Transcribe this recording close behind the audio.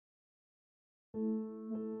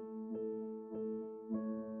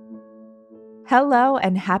Hello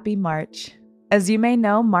and happy March. As you may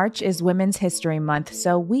know, March is Women's History Month,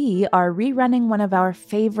 so we are rerunning one of our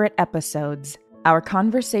favorite episodes, our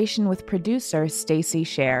conversation with producer Stacey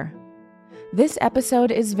Scher. This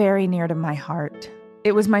episode is very near to my heart.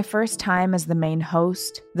 It was my first time as the main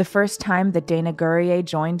host, the first time that Dana Gurrier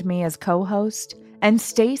joined me as co-host, and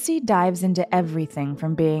Stacey dives into everything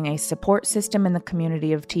from being a support system in the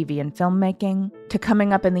community of TV and filmmaking, to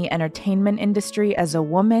coming up in the entertainment industry as a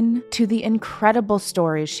woman, to the incredible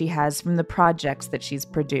stories she has from the projects that she's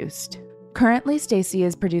produced. Currently, Stacey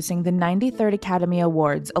is producing the 93rd Academy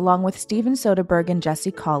Awards along with Steven Soderbergh and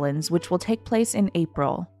Jesse Collins, which will take place in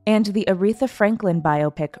April, and the Aretha Franklin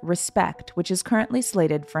biopic Respect, which is currently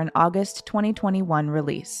slated for an August 2021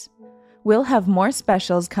 release. We'll have more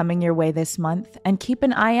specials coming your way this month, and keep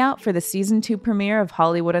an eye out for the Season 2 premiere of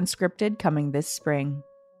Hollywood Unscripted coming this spring.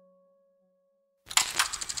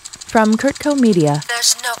 From Kurtco Media.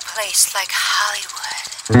 There's no place like Hollywood.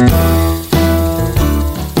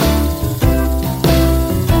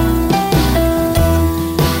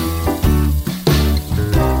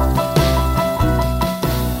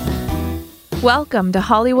 Welcome to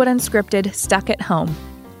Hollywood Unscripted Stuck at Home.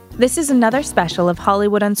 This is another special of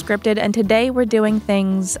Hollywood Unscripted, and today we're doing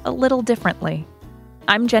things a little differently.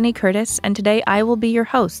 I'm Jenny Curtis, and today I will be your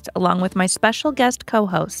host, along with my special guest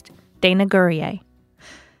co-host, Dana Gurrier.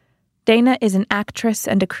 Dana is an actress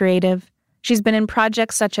and a creative. She's been in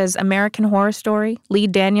projects such as American Horror Story, Lee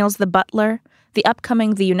Daniels' The Butler, the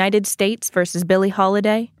upcoming The United States vs. Billie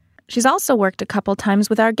Holiday. She's also worked a couple times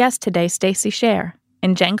with our guest today, Stacey Scher,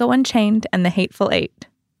 in Django Unchained and The Hateful Eight.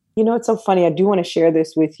 You know, it's so funny. I do want to share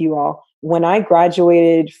this with you all. When I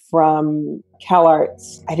graduated from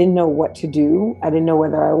CalArts, I didn't know what to do. I didn't know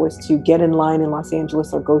whether I was to get in line in Los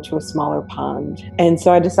Angeles or go to a smaller pond. And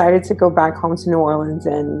so I decided to go back home to New Orleans.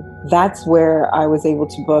 And that's where I was able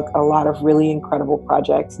to book a lot of really incredible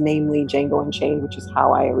projects, namely Django Unchained, which is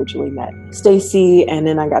how I originally met Stacey. And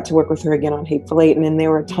then I got to work with her again on Hateful Eight. And then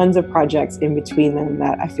there were tons of projects in between them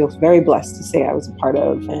that I feel very blessed to say I was a part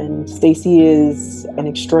of. And Stacey is an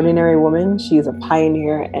extraordinary woman. She is a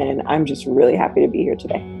pioneer, and I'm just really happy to be here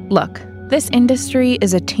today. Look, this industry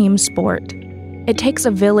is a team sport. It takes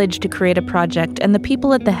a village to create a project, and the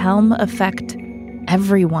people at the helm affect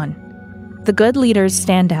everyone. The good leaders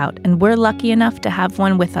stand out, and we're lucky enough to have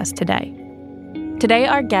one with us today. Today,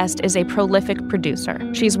 our guest is a prolific producer.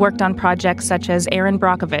 She's worked on projects such as Erin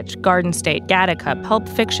Brockovich, Garden State, Gattaca, Pulp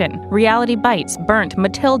Fiction, Reality Bites, Burnt,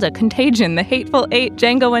 Matilda, Contagion, The Hateful Eight,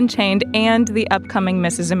 Django Unchained, and the upcoming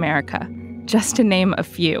Mrs. America, just to name a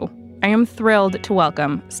few. I am thrilled to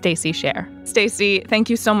welcome Stacey Scher. Stacey, thank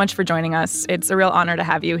you so much for joining us. It's a real honor to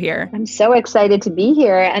have you here. I'm so excited to be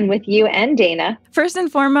here and with you and Dana. First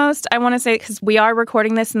and foremost, I want to say, because we are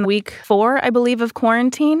recording this in week 4, I believe, of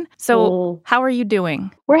quarantine. So how are you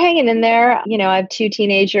doing? We're hanging in there. You know, I have 2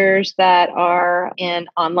 teenagers that are in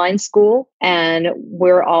online school, and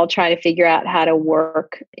we're all trying to figure out how to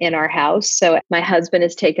work in our house. So my husband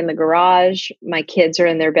has taken the garage, my kids are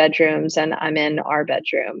in their bedrooms, and I'm in our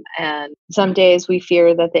bedroom. And some days we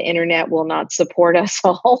fear that the internet will not support us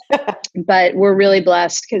all, but we're really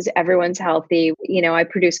blessed because everyone's healthy. You know, I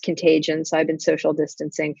produce Contagion, so I've been social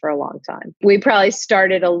distancing for a long time. We probably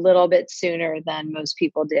started a little bit sooner than most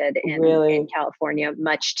people did in California,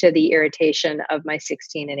 much to the irritation of my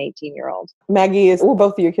 16 and 18-year-old. Maggie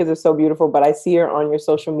both of your kids are so beautiful, but I see her on your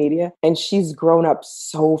social media and she's grown up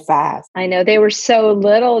so fast. I know, they were so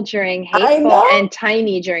little during Hateful and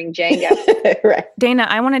tiny during Django. Right. Dana,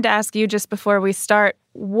 I wanted to ask you just before we start,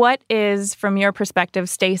 what is, from your perspective,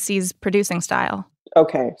 Stacey's producing style?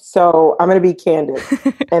 Okay, so I'm going to be candid.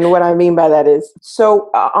 And what I mean by that is,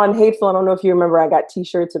 on Hateful, I don't know if you remember, I got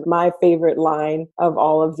t-shirts of my favorite line of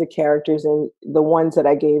all of the characters. And the ones that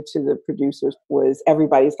I gave to the producers was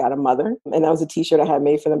Everybody's Got a Mother. And that was a t-shirt I had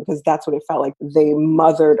made for them because that's what it felt like. They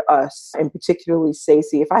mothered us, and particularly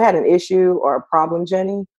Stacey. If I had an issue or a problem,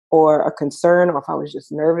 Jenny, or a concern, or if I was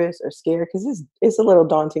just nervous or scared, because it's a little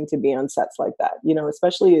daunting to be on sets like that, you know,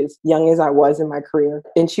 especially as young as I was in my career.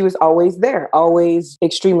 And she was always there, always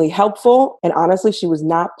extremely helpful. And honestly, she was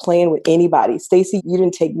not playing with anybody. Stacey, you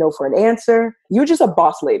didn't take no for an answer. You were just a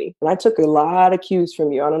boss lady. And I took a lot of cues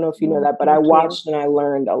from you. I don't know if you know that, but I watched and I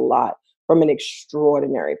learned a lot from an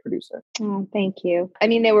extraordinary producer. Oh, thank you. I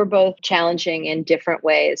mean, they were both challenging in different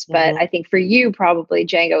ways, but I think for you, probably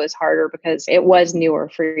Django is harder because it was newer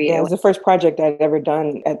for you. Yeah, it was the first project I'd ever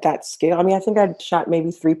done at that scale. I mean, I think I'd shot maybe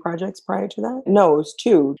 3 projects prior to that. No, it was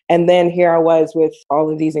 2. And then here I was with all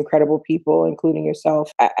of these incredible people, including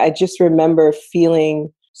yourself. I just remember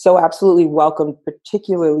feeling so absolutely welcomed,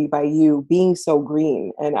 particularly by you being so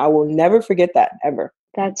green. And I will never forget that, ever.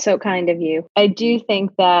 That's so kind of you. I do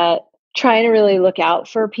think that trying to really look out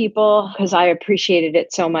for people, because I appreciated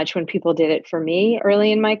it so much when people did it for me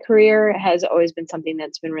early in my career, has always been something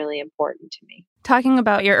that's been really important to me. Talking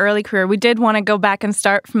about your early career, we did want to go back and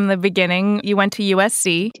start from the beginning. You went to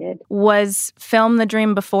USC. Did. Was film the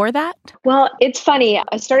dream before that? Well, it's funny.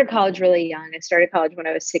 I started college really young. I started college when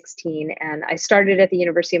I was 16, and I started at the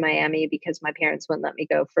University of Miami because my parents wouldn't let me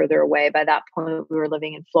go further away. By that point, we were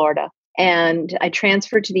living in Florida. And I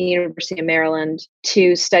transferred to the University of Maryland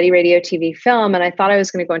to study radio, TV, film. And I thought I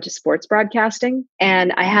was going to go into sports broadcasting.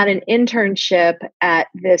 And I had an internship at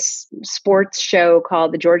this sports show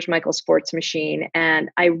called the George Michael Sports Machine. And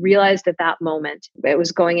I realized at that moment, it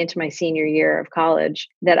was going into my senior year of college,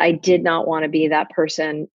 that I did not want to be that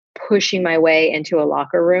person pushing my way into a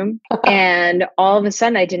locker room. And all of a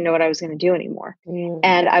sudden, I didn't know what I was going to do anymore.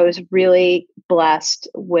 And I was really blessed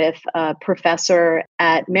with a professor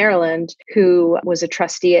at Maryland who was a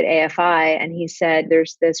trustee at AFI. And he said,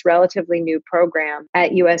 there's this relatively new program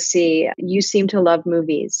at USC. You seem to love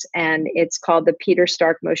movies. And it's called the Peter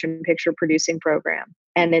Stark Motion Picture Producing Program.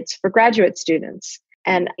 And it's for graduate students.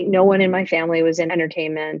 And no one in my family was in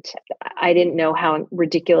entertainment. I didn't know how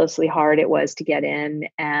ridiculously hard it was to get in.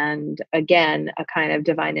 And again, a kind of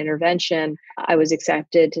divine intervention. I was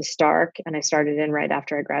accepted to Stark and I started in right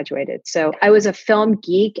after I graduated. So I was a film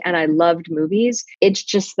geek and I loved movies. It's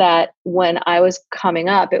just that when I was coming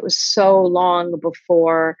up, it was so long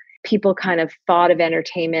before people kind of thought of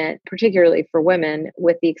entertainment, particularly for women,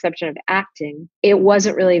 with the exception of acting. It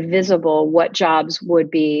wasn't really visible what jobs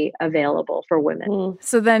would be available for women.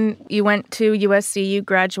 So then you went to USC, you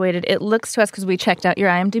graduated. It looks to us, because we checked out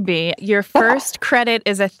your IMDb, your first credit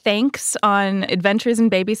is a thanks on Adventures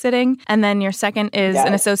in Babysitting. And then your second is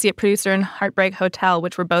an associate producer in Heartbreak Hotel,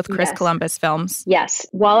 which were both Chris Columbus films. Yes.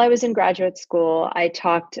 While I was in graduate school, I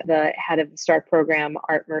talked the head of the Stark program,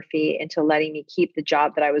 Art Murphy, into letting me keep the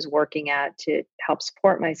job that I was working at to help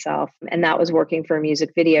support myself. And that was working for a music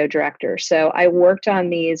video director. So I worked on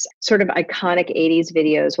these sort of iconic 80s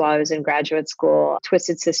videos while I was in graduate school.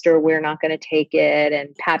 Twisted Sister, We're Not Gonna Take It,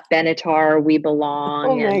 and Pat Benatar, We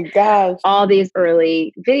Belong. Oh my gosh. All these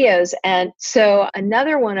early videos. And so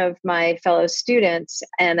another one of my fellow students,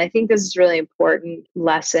 and I think this is a really important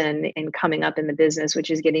lesson in coming up in the business,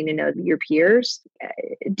 which is getting to know your peers.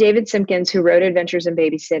 David Simpkins, who wrote Adventures in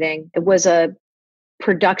Babysitting, was a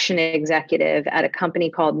production executive at a company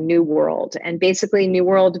called New World. And basically New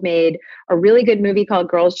World made a really good movie called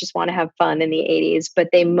Girls Just Want to Have Fun in the 80s, but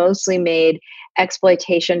they mostly made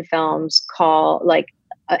exploitation films called like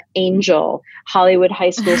Angel, Hollywood high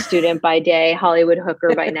school student by day, Hollywood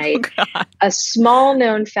hooker by night. A small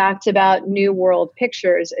known fact about New World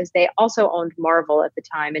Pictures is they also owned Marvel at the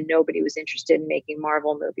time, and nobody was interested in making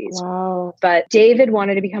Marvel movies. Wow. But David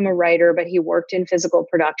wanted to become a writer, but he worked in physical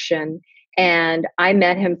production. And I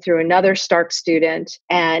met him through another Stark student,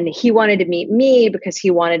 and he wanted to meet me because he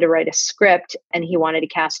wanted to write a script and he wanted to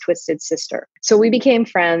cast Twisted Sister. So we became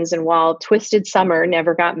friends. And while Twisted Summer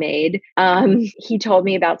never got made, he told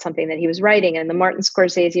me about something that he was writing. And the Martin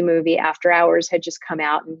Scorsese movie After Hours had just come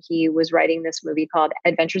out, and he was writing this movie called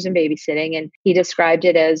Adventures in Babysitting. And he described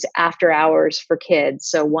it as after hours for kids.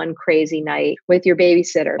 So one crazy night with your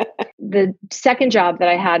babysitter. The second job that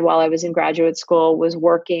I had while I was in graduate school was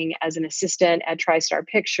working as an assistant at TriStar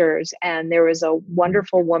Pictures. And there was a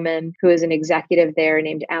wonderful woman who was an executive there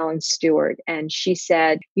named Alan Stewart. And she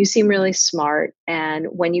said, you seem really smart. And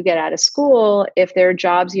when you get out of school, if there are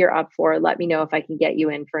jobs you're up for, let me know if I can get you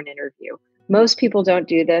in for an interview. Most people don't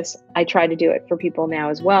do this. I try to do it for people now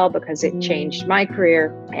as well because it changed my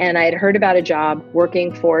career. And I had heard about a job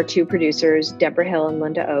working for two producers, Deborah Hill and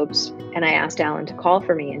Linda Opes. And I asked Alan to call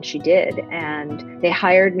for me, and she did. And they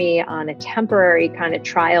hired me on a temporary kind of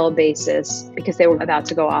trial basis because they were about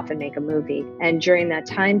to go off and make a movie. And during that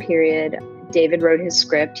time period, David wrote his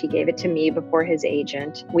script. He gave it to me before his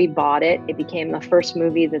agent. We bought it. It became the first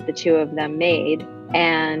movie that the two of them made.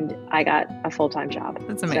 And I got a full-time job.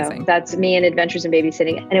 That's amazing. So that's me in Adventures in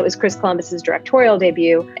Babysitting. And it was Chris Columbus's directorial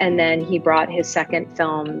debut. And then he brought his second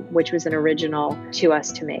film, which was an original, to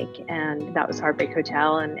us to make. And that was Heartbreak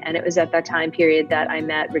Hotel. And it was at that time period that I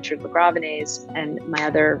met Richard LaGravenese. And my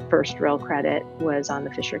other first real credit was on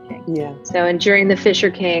The Fisher King. Yeah. So, and during The Fisher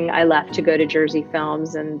King, I left to go to Jersey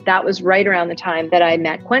Films. And that was right around around the time that I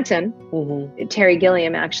met Quentin. Mm-hmm. Terry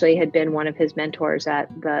Gilliam actually had been one of his mentors at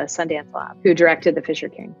the Sundance Lab, who directed The Fisher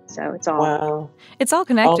King. So it's all It's all all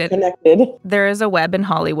connected. connected. There is a web in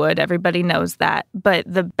Hollywood. Everybody knows that. But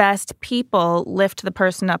the best people lift the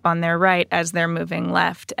person up on their right as they're moving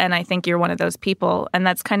left. And I think you're one of those people. And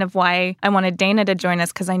that's kind of why I wanted Dana to join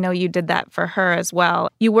us, because I know you did that for her as well.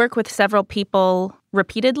 You work with several people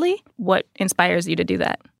repeatedly. What inspires you to do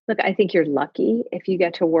that? Look, I think you're lucky if you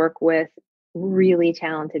get to work with really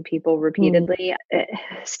talented people repeatedly.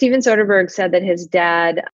 Steven Soderbergh said that his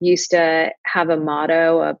dad used to have a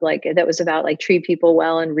motto of that was about treat people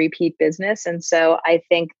well and repeat business. And so I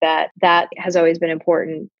think that has always been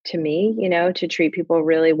important to me, to treat people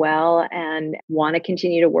really well and want to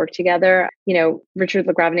continue to work together. Richard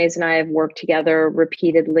LaGravenese and I have worked together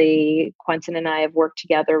repeatedly. Quentin and I have worked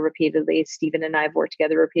together repeatedly. Steven and I have worked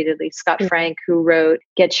together repeatedly. Scott Frank, who wrote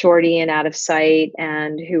Get Shorty and Out of Sight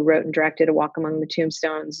and who wrote and directed A Walk Among the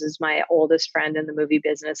Tombstones, is my oldest friend in the movie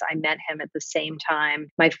business. I met him at the same time,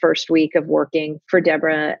 my first week of working for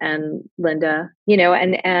Deborah and Linda,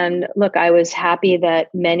 and look, I was happy that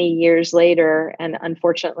many years later, and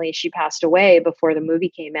unfortunately she passed away before the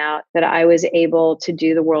movie came out, that I was able to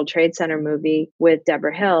do the World Trade Center movie with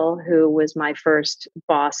Deborah Hill, who was my first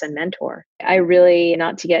boss and mentor. I really,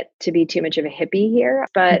 not to get to be too much of a hippie here,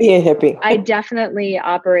 but Be a hippie. I definitely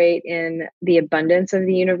operate in the abundance of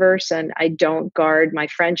the universe, and I don't guard my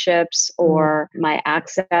friendships or my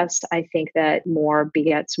access. I think that more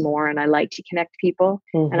begets more, and I like to connect people.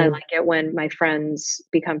 And I like it when my friends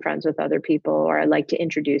become friends with other people, or I like to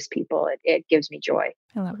introduce people. It gives me joy.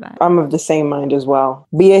 I love that. I'm of the same mind as well.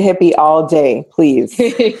 Be a hippie all day, please.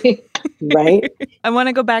 Right? I want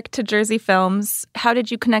to go back to Jersey Films. How did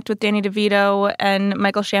you connect with Danny DeVito and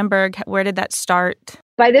Michael Shamberg? Where did that start?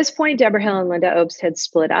 By this point, Deborah Hill and Linda Obst had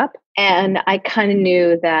split up. And I kind of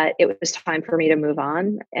knew that it was time for me to move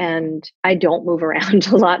on. And I don't move around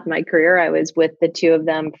a lot in my career. I was with the two of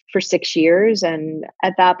them for 6 years. And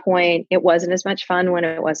at that point, it wasn't as much fun when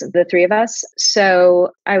it wasn't the three of us.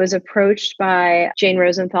 So I was approached by Jane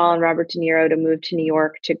Rosenthal and Robert De Niro to move to New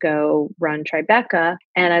York to go run Tribeca.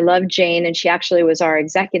 And I loved Jane. And she actually was our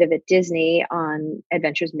executive at Disney on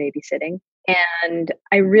Adventures in Babysitting. And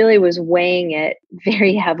I really was weighing it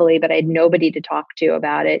very heavily, but I had nobody to talk to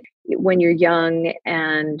about it. When you're young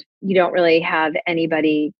and you don't really have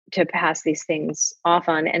anybody to pass these things off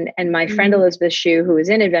on. And my friend Elizabeth Shue, who was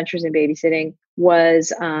in Adventures in Babysitting,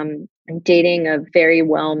 was dating a very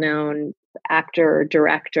well-known actor,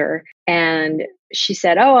 director. And she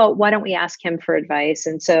said, oh, well, why don't we ask him for advice?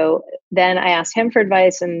 And so then I asked him for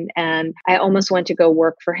advice, and I almost went to go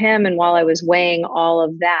work for him. And while I was weighing all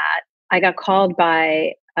of that, I got called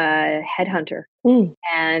by a headhunter.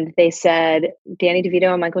 And they said, Danny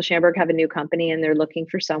DeVito and Michael Shamberg have a new company and they're looking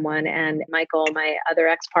for someone. And Michael, my other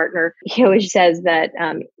ex-partner, he always says that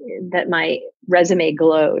that my resume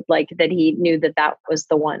glowed, that he knew that was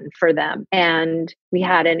the one for them. And we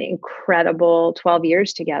had an incredible 12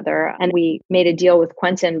 years together. And we made a deal with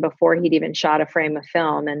Quentin before he'd even shot a frame of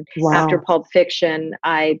film. And after Pulp Fiction,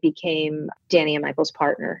 I became Danny and Michael's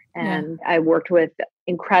partner. And I worked with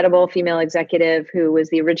incredible female executive who was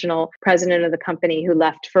the original president of the company, who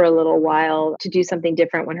left for a little while to do something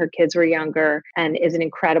different when her kids were younger, and is an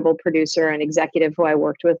incredible producer and executive who I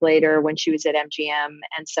worked with later when she was at MGM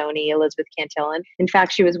and Sony, Elizabeth Cantillon. In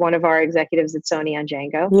fact, she was one of our executives at Sony on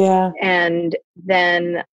Django. Yeah. And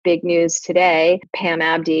then big news today, Pam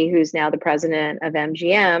Abdi, who's now the president of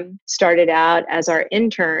MGM, started out as our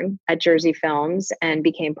intern at Jersey Films and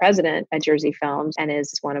became president at Jersey Films and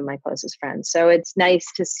is one of my closest friends. So it's nice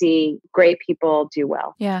to see great people do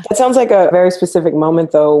well. Yeah. That sounds like a very specific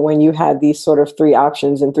moment, though, when you had these sort of three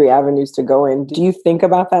options and three avenues to go in. Do you think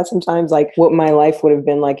about that sometimes? Like what my life would have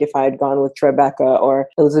been like if I had gone with Tribeca or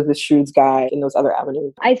Elizabeth Shue's guy in those other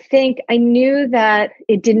avenues? I think I knew that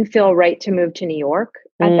it didn't feel right to move to New York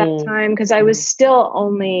at that time, because I was still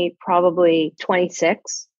only probably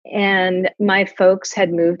 26. And my folks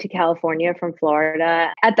had moved to California from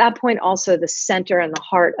Florida. At that point, also, the center and the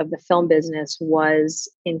heart of the film business was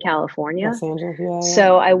in California. Los Angeles, yeah.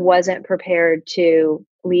 So I wasn't prepared to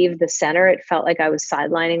leave the center. It felt like I was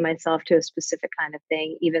sidelining myself to a specific kind of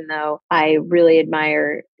thing, even though I really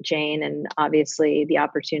admire Jane and obviously the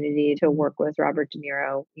opportunity to work with Robert De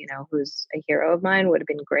Niro, who's a hero of mine, would have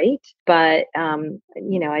been great. But,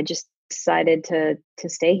 I just decided to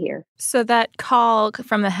stay here. So that call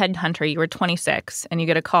from the headhunter, you were 26 and you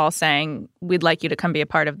get a call saying, we'd like you to come be a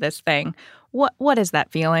part of this thing. What is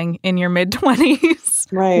that feeling in your mid-20s?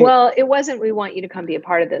 Right. Well, it wasn't, we want you to come be a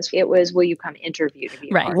part of this. It was, will you come interview to be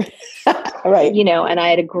a part of it? Right. And I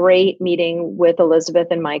had a great meeting with Elizabeth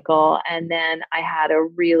and Michael. And then I had a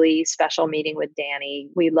really special meeting with Danny.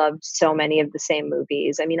 We loved so many of the same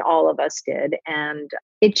movies. I mean, all of us did. And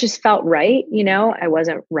it just felt right. I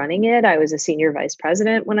wasn't running it. I was a senior vice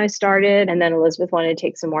president when I started. And then Elizabeth wanted to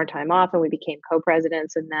take some more time off and we became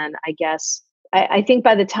co-presidents. And then I think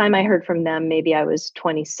by the time I heard from them, maybe I was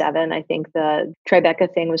 27. I think the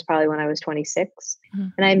Tribeca thing was probably when I was 26. Mm-hmm.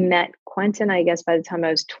 And I met Quentin, I guess, by the time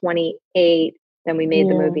I was 28. Then we made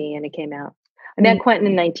the movie and it came out. I met Quentin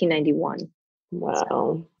in 1991.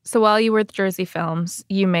 Wow. So while you were with Jersey Films,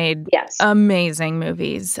 you made amazing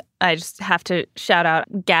movies. I just have to shout out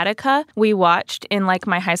Gattaca. We watched in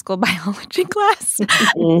my high school biology class.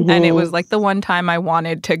 Mm-hmm. And it was the one time I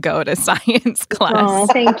wanted to go to science class. Oh,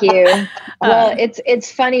 thank you. Well,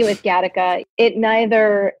 it's funny with Gattaca. It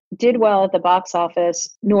neither did well at the box office,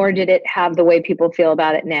 nor did it have the way people feel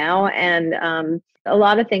about it now. And a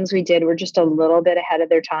lot of things we did were just a little bit ahead of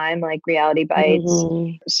their time, like Reality Bites.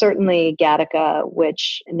 Mm-hmm. Certainly Gattaca,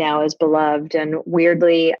 which now is beloved. And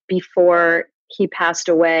weirdly, before he passed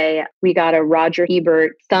away, we got a Roger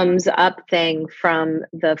Ebert thumbs up thing from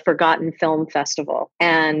the Forgotten Film Festival.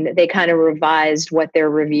 And they kind of revised what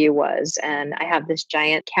their review was. And I have this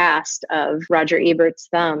giant cast of Roger Ebert's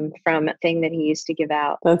thumb from a thing that he used to give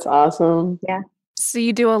out. That's awesome. Yeah. So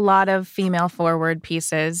you do a lot of female forward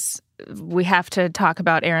pieces. We have to talk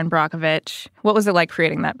about Erin Brockovich. What was it like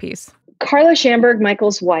creating that piece? Carla Schamberg,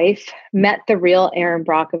 Michael's wife, met the real Erin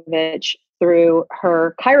Brockovich through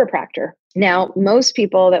her chiropractor. Now, most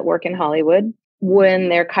people that work in Hollywood, when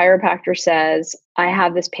their chiropractor says, I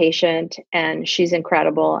have this patient and she's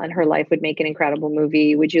incredible and her life would make an incredible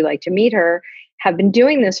movie, would you like to meet her? Have been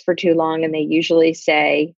doing this for too long, and they usually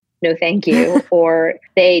say, no, thank you. Or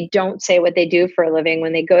they don't say what they do for a living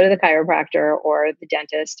when they go to the chiropractor or the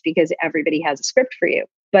dentist, because everybody has a script for you.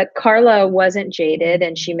 But Carla wasn't jaded,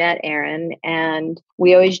 and she met Erin. And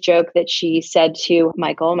we always joke that she said to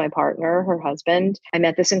Michael, my partner, her husband, I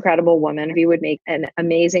met this incredible woman who would make an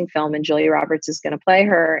amazing film and Julia Roberts is going to play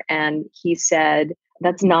her. And he said,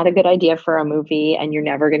 that's not a good idea for a movie and you're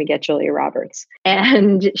never going to get Julia Roberts.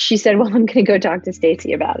 And she said, well, I'm going to go talk to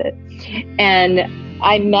Stacey about it. And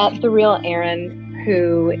I met the real Erin,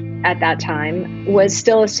 who at that time was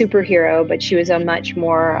still a superhero, but she was a much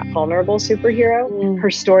more vulnerable superhero. Her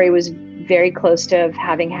story was very close to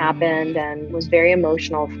having happened and was very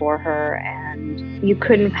emotional for her. And you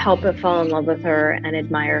couldn't help but fall in love with her and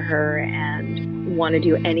admire her and want to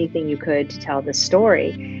do anything you could to tell this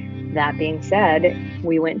story. That being said,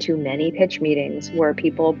 we went to many pitch meetings where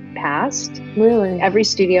people passed. Really? Every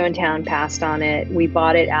studio in town passed on it. We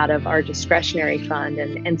bought it out of our discretionary fund.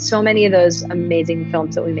 And so many of those amazing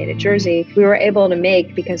films that we made at Jersey, we were able to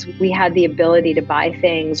make because we had the ability to buy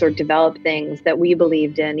things or develop things that we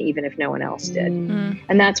believed in, even if no one else did. Mm.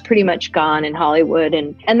 And that's pretty much gone in Hollywood.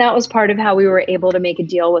 And that was part of how we were able to make a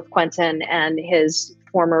deal with Quentin and his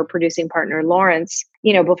former producing partner, Lawrence,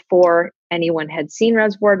 before anyone had seen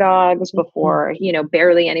Reservoir Dogs, before,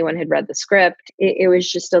 barely anyone had read the script. It was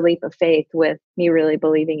just a leap of faith with me really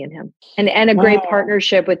believing in him. And a great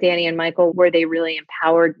partnership with Danny and Michael, where they really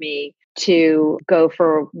empowered me to go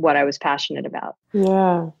for what I was passionate about.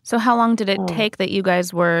 Yeah. So how long did it take that you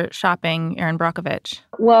guys were shopping Erin Brockovich?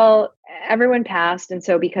 Well, everyone passed. And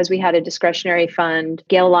so because we had a discretionary fund,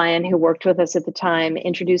 Gail Lyon, who worked with us at the time,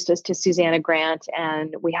 introduced us to Susanna Grant,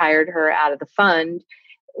 and we hired her out of the fund,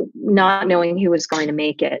 not knowing who was going to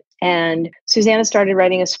make it. And Susanna started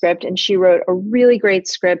writing a script, and she wrote a really great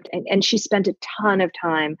script. And she spent a ton of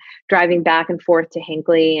time driving back and forth to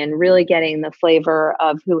Hinckley and really getting the flavor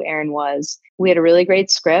of who Erin was. We had a really great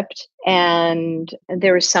script, and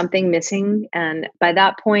there was something missing. And by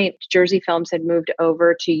that point, Jersey Films had moved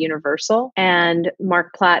over to Universal, and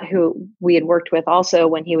Mark Platt, who we had worked with also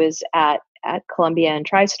when he was at Columbia and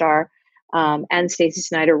TriStar, and Stacey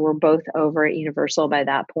Snider were both over at Universal by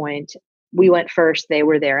that point. We went first, they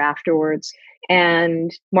were there afterwards.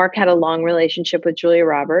 And Mark had a long relationship with Julia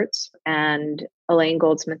Roberts, and Elaine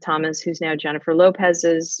Goldsmith Thomas, who's now Jennifer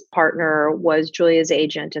Lopez's partner, was Julia's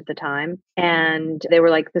agent at the time. And they were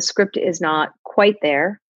like, the script is not quite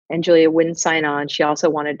there. And Julia wouldn't sign on. She also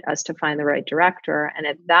wanted us to find the right director. And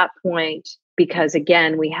at that point, because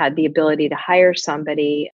again, we had the ability to hire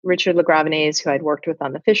somebody, Richard LaGravenese, who I'd worked with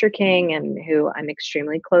on The Fisher King and who I'm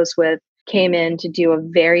extremely close with, came in to do a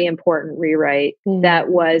very important rewrite that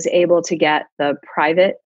was able to get the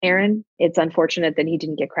private Erin. It's unfortunate that he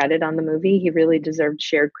didn't get credit on the movie. He really deserved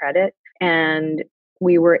shared credit. And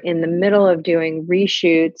we were in the middle of doing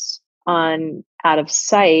reshoots on Out of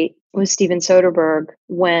Sight with Steven Soderbergh,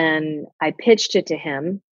 when I pitched it to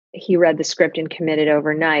him, he read the script and committed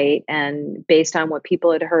overnight. And based on what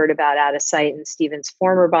people had heard about Out of Sight and Steven's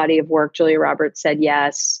former body of work, Julia Roberts said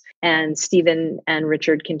yes. And Steven and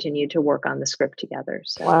Richard continued to work on the script together.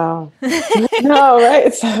 So. Wow. No,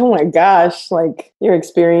 right? Oh my gosh. Like your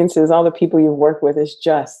experiences, all the people you've worked with is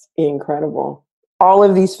just incredible. All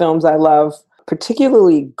of these films I love,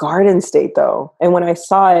 particularly Garden State though. And when I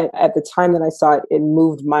saw it at the time that I saw it, it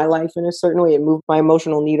moved my life in a certain way. It moved my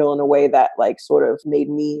emotional needle in a way that like sort of made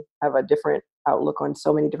me have a different outlook on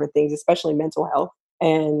so many different things, especially mental health.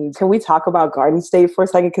 And can we talk about Garden State for a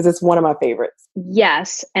second? Because it's one of my favorites.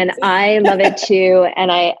 Yes. And I love it too.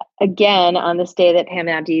 And I, again, on this day that Pam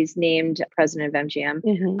Abdi's named president of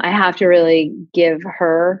MGM, I have to really give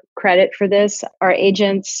her credit for this. Our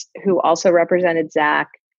agents who also represented Zach,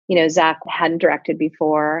 Zach hadn't directed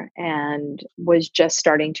before and was just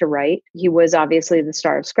starting to write. He was obviously the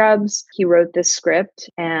star of Scrubs. He wrote this script,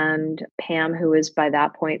 and Pam, who was by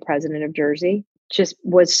that point president of Jersey, just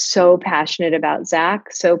was so passionate about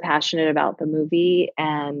Zach, so passionate about the movie.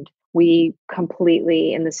 And we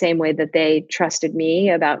completely, in the same way that they trusted me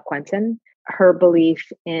about Quentin, her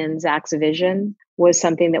belief in Zach's vision was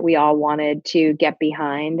something that we all wanted to get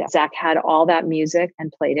behind. Zach had all that music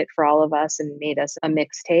and played it for all of us and made us a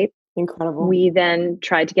mixtape. Incredible. We then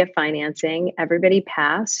tried to get financing. Everybody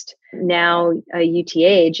passed. Now a UTA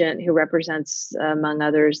agent who represents, among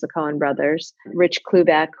others, the Coen brothers, Rich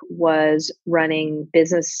Klubeck, was running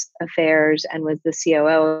business affairs and was the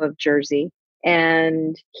COO of Jersey.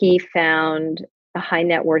 And he found a high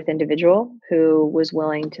net worth individual who was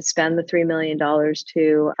willing to spend the $3 million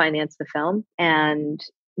to finance the film. And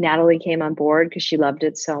Natalie came on board because she loved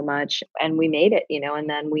it so much, and we made it, and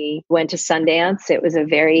then we went to Sundance. It was a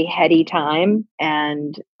very heady time,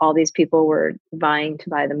 and all these people were vying to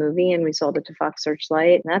buy the movie, and we sold it to Fox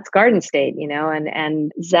Searchlight. And that's Garden State,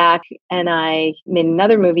 and Zach and I made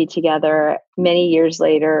another movie together many years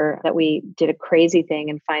later that we did a crazy thing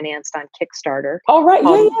and financed on Kickstarter. Oh, right.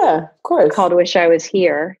 Yeah, of course. Called Wish I Was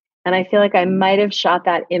Here. And I feel like I might have shot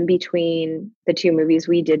that in between the two movies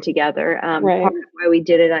we did together. Right. Part of why we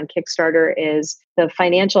did it on Kickstarter is the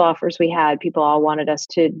financial offers we had. People all wanted us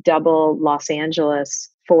to double Los Angeles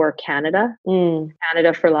for Canada,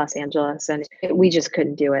 Canada for Los Angeles. And we just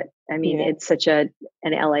couldn't do it. I mean, it's such an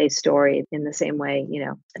LA story in the same way,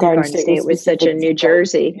 Garden State was such a New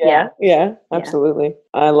Jersey. Yeah, absolutely.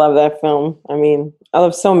 I love that film. I mean, I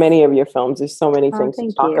love so many of your films. There's so many things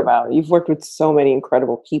to talk about. You've worked with so many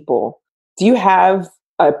incredible people. Do you have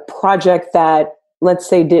a project that, let's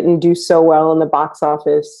say, didn't do so well in the box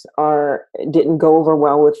office or didn't go over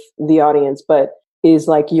well with the audience, but is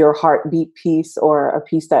like your heartbeat piece or a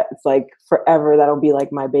piece that's like forever, that'll be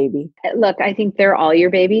like my baby? Look, I think they're all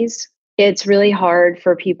your babies. It's really hard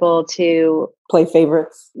for people to play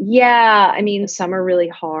favorites. Yeah. I mean, some are really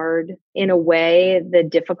hard. In a way, the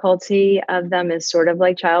difficulty of them is sort of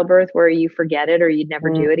like childbirth, where you forget it or you'd never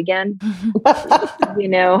do it again.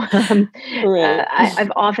 Right.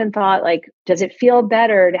 I've often thought, like, does it feel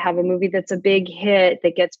better to have a movie that's a big hit,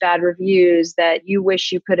 that gets bad reviews, that you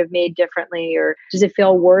wish you could have made differently? Or does it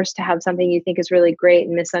feel worse to have something you think is really great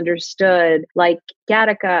and misunderstood, like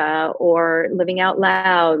Gattaca or Living Out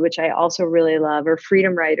Loud, which I also really love, or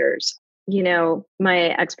Freedom Writers?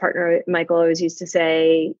 My ex-partner, Michael, always used to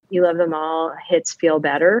say, you love them all, hits feel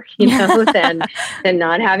better, than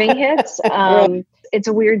not having hits. It's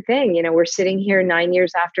a weird thing. We're sitting here 9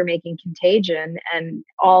 years after making Contagion, and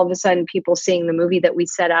all of a sudden people seeing the movie that we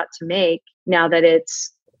set out to make, now that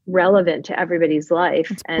it's relevant to everybody's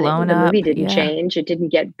life. And the movie didn't change. It didn't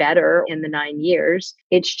get better in the 9 years.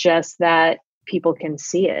 It's just that people can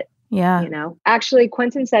see it. Yeah. Actually,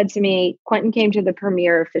 Quentin said to me, Quentin came to the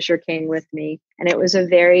premiere of Fisher King with me, and it was a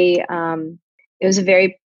very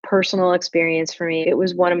personal experience for me. It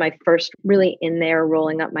was one of my first really in there,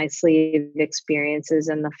 rolling up my sleeve experiences,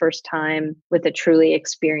 and the first time with a truly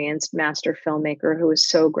experienced master filmmaker who was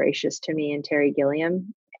so gracious to me, and Terry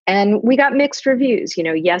Gilliam. And we got mixed reviews.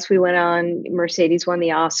 Yes, we went on, Mercedes won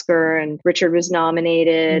the Oscar and Richard was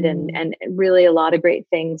nominated, and really a lot of great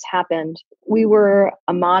things happened. We were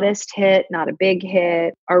a modest hit, not a big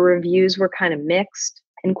hit. Our reviews were kind of mixed.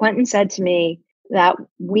 And Quentin said to me that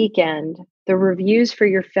weekend, the reviews for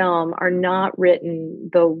your film are not written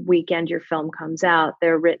the weekend your film comes out.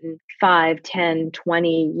 They're written 5, 10,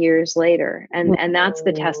 20 years later. And that's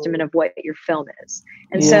the testament of what your film is.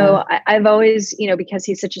 And so I've always, because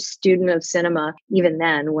he's such a student of cinema, even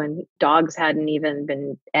then when Dogs hadn't even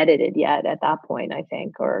been edited yet at that point, I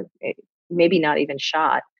think, or maybe not even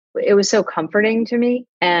shot. it was so comforting to me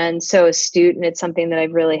and so astute. And it's something that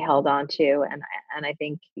I've really held on to. And I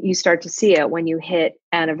think you start to see it when you hit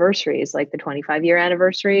anniversaries, like the 25-year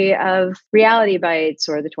anniversary of Reality Bites,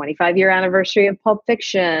 or the 25-year anniversary of Pulp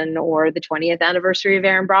Fiction, or the 20th anniversary of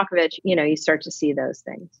Erin Brockovich. You start to see those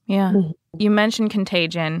things. Yeah. You mentioned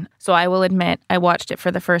Contagion. So I will admit, I watched it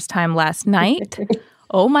for the first time last night.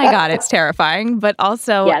 Oh my God, it's terrifying. But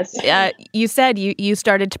also, yes. You said you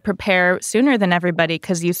started to prepare sooner than everybody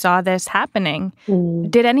because you saw this happening.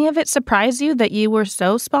 Did any of it surprise you that you were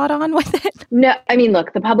so spot on with it? No, I mean,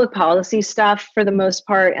 look, the public policy stuff for the most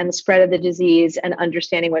part, and the spread of the disease and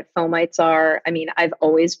understanding what fomites are. I mean, I've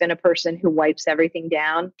always been a person who wipes everything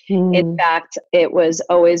down. In fact, it was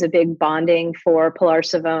always a big bonding for Pilar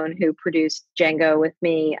Savone, who produced Django with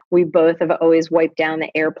me. We both have always wiped down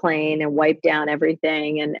the airplane and wiped down everything.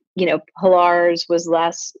 And, Pilar's was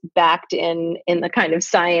less backed in the kind of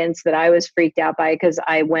science that I was freaked out by because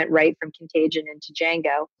I went right from Contagion into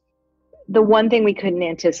Django. The one thing we couldn't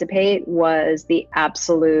anticipate was the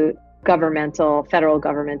absolute federal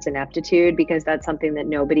government's ineptitude, because that's something that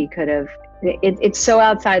nobody could have. It's so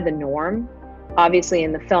outside the norm. Obviously,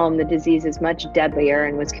 in the film, the disease is much deadlier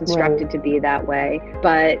and was constructed to be that way.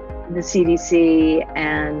 But the CDC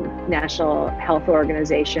and national health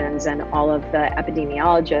organizations and all of the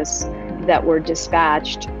epidemiologists that were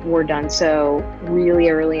dispatched were done so really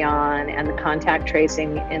early on. And the contact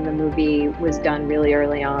tracing in the movie was done really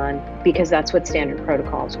early on because that's what standard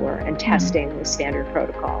protocols were. And testing was standard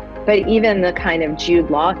protocol. But even the kind of Jude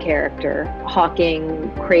Law character,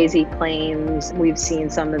 hawking crazy claims, we've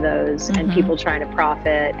seen some of those, and people trying to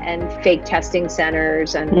profit, and fake testing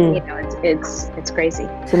centers, and it's crazy.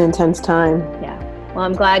 It's an intense time. Yeah. Well,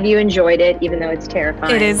 I'm glad you enjoyed it, even though it's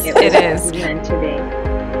terrifying. It is. It is meant to be.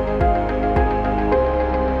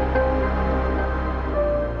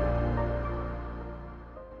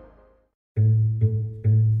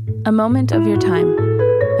 A Moment of Your Time,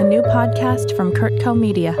 a new podcast from Kurtco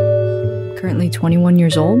Media. Currently 21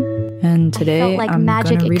 years old, and today I felt like I'm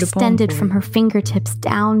magic gonna read extended from her fingertips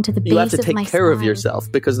down to the base of my You have to take care of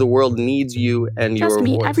yourself because the world needs you and your voice. Trust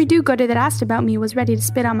me, every do-gooder that asked about me was ready to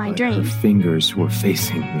spit on my drink. Her fingers were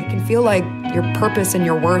facing me. You can feel like your purpose and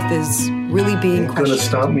your worth is really being questioned. Going to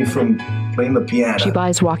stop me from playing the piano. She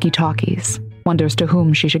buys walkie-talkies, wonders to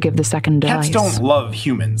whom she should give the second dice. Cats don't love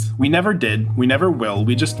humans. We never did. We never will.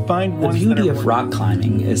 We just find ones that are... The beauty of rock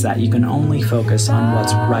climbing is that you can only focus on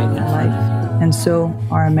what's right in life. And so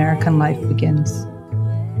our American life begins.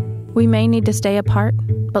 We may need to stay apart,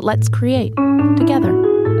 but let's create together.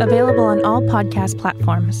 Available on all podcast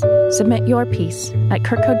platforms. Submit your piece at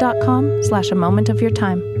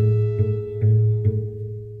kurtco.com/a-moment-of-your-time.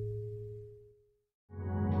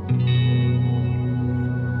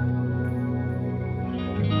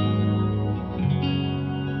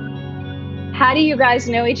 How do you guys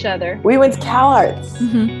know each other? We went to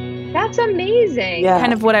CalArts. That's amazing. Yeah.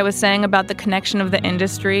 Kind of what I was saying about the connection of the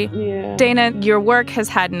industry. Yeah. Dana, your work has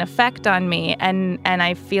had an effect on me, and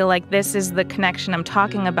I feel like this is the connection I'm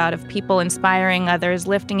talking about, of people inspiring others,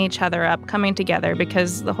 lifting each other up, coming together,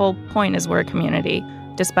 because the whole point is we're a community,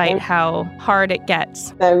 despite how hard it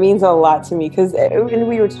gets. That means a lot to me, because when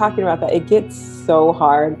we were talking about that, it gets so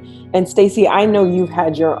hard. And Stacey, I know you've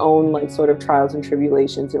had your own sort of trials and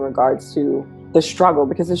tribulations in regards to the struggle,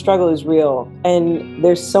 because the struggle is real. And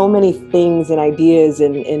there's so many things and ideas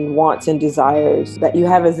and wants and desires that you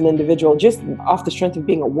have as an individual, just off the strength of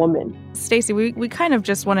being a woman. Stacey, we kind of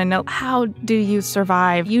just want to know, how do you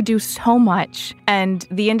survive? You do so much, and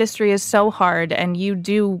the industry is so hard, and you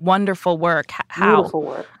do wonderful work. How? Beautiful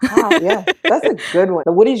work. Wow, yeah, that's a good one.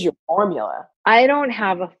 What is your formula? I don't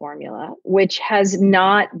have a formula, which has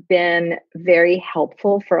not been very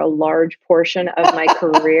helpful for a large portion of my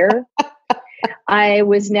career. I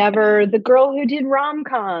was never the girl who did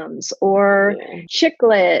rom-coms or chick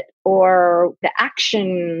lit or the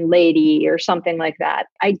action lady or something like that.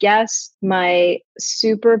 I guess my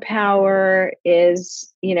superpower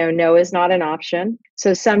is, no is not an option.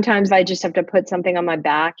 So sometimes I just have to put something on my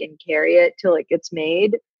back and carry it till it gets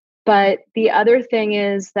made. But the other thing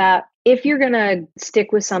is that if you're going to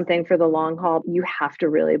stick with something for the long haul, you have to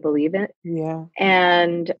really believe it. Yeah.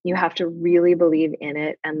 And you have to really believe in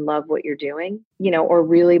it and love what you're doing, or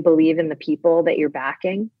really believe in the people that you're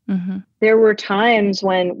backing. Mm-hmm. There were times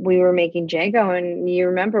when we were making Django, and you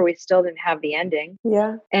remember we still didn't have the ending.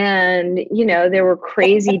 Yeah. And, there were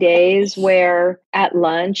crazy days where at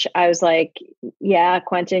lunch I was like, yeah,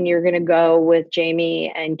 Quentin, you're going to go with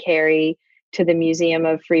Jamie and Carrie to the Museum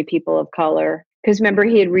of Free People of Color. Because remember,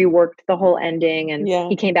 he had reworked the whole ending, and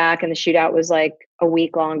he came back and the shootout was like a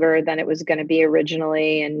week longer than it was going to be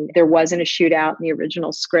originally. And there wasn't a shootout in the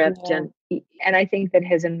original script. Yeah. And I think that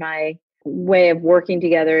his and my way of working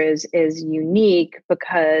together is unique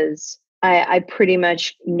because I pretty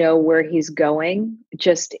much know where he's going,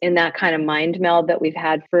 just in that kind of mind meld that we've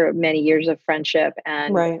had for many years of friendship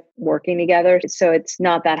and working together. So it's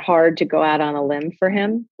not that hard to go out on a limb for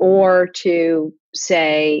him or to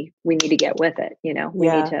say, we need to get with it, we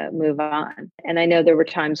need to move on. And I know there were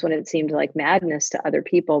times when it seemed like madness to other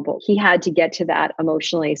people, but he had to get to that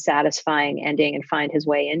emotionally satisfying ending and find his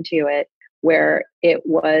way into it where it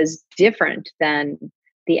was different than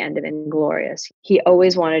the end of Inglourious. He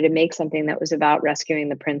always wanted to make something that was about rescuing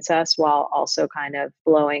the princess while also kind of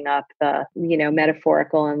blowing up the,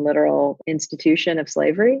 metaphorical and literal institution of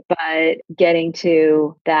slavery. But getting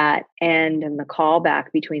to that end and the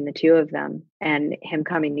callback between the two of them and him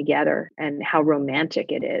coming together and how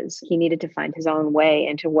romantic it is, he needed to find his own way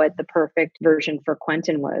into what the perfect version for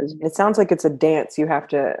Quentin was. It sounds like it's a dance you have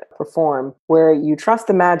to perform where you trust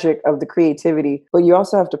the magic of the creativity, but you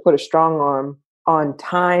also have to put a strong arm on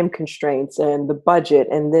time constraints and the budget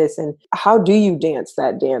and this. And how do you dance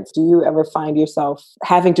that dance? Do you ever find yourself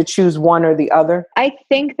having to choose one or the other? I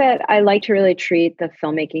think that I like to really treat the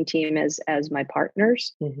filmmaking team as my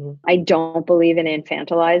partners. I don't believe in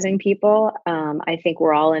infantilizing people. I think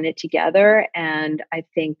we're all in it together. And I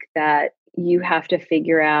think that you have to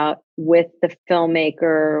figure out with the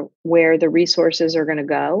filmmaker where the resources are going to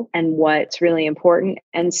go and what's really important.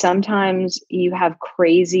 And sometimes you have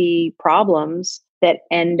crazy problems that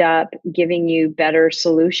end up giving you better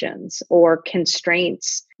solutions, or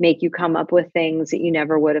constraints make you come up with things that you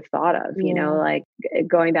never would have thought of. Like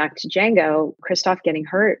going back to Django, Christoph getting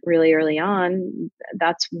hurt really early on,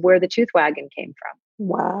 that's where the tooth wagon came from.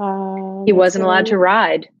 Wow. He wasn't allowed to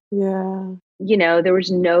ride. Yeah. There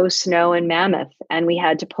was no snow in Mammoth, and we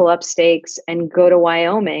had to pull up stakes and go to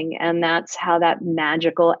Wyoming. And that's how that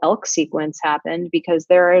magical elk sequence happened, because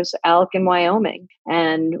there is elk in Wyoming.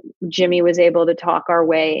 And Jimmy was able to talk our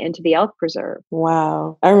way into the elk preserve.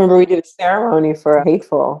 Wow. I remember we did a ceremony for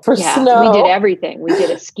Hateful, for snow. We did everything. We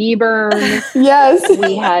did a ski burn. Yes.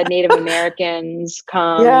 We had Native Americans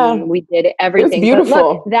come. Yeah. We did everything. It was beautiful.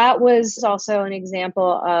 But look, that was also an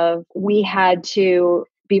example of we had to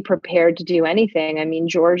be prepared to do anything. I mean,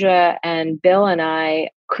 Georgia and Bill and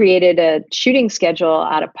I created a shooting schedule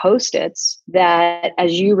out of Post-its that,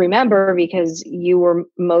 as you remember, because you were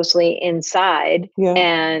mostly inside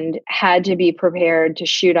and had to be prepared to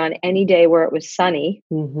shoot on any day where it was sunny.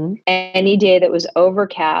 Any day that was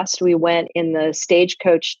overcast, we went in the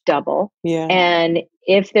Stagecoach double. And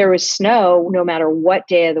if there was snow, no matter what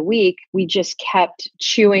day of the week, we just kept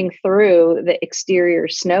chewing through the exterior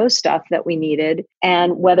snow stuff that we needed.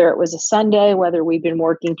 And whether it was a Sunday, whether we'd been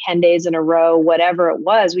working 10 days in a row, whatever it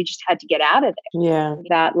was, we just had to get out of there. Yeah.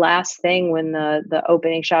 That last thing when the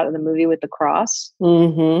opening shot of the movie with the cross, I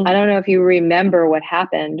don't know if you remember what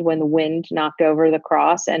happened when the wind knocked over the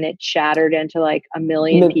cross and it shattered into like a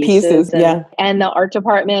million pieces. And the art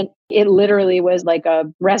department, it literally was like a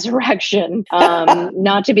resurrection,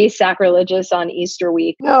 not to be sacrilegious on Easter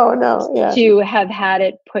week. To have had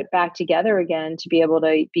it put back together again, to be able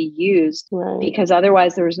to be used, because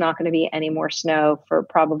otherwise there was not going to be any more snow for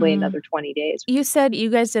probably another 20 days. You said you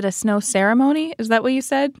guys did a snow ceremony? Is that what you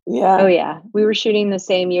said? Yeah. Oh, yeah. We were shooting the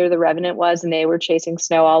same year The Revenant was, and they were chasing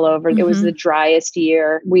snow all over. It was the driest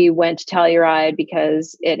year. We went to Telluride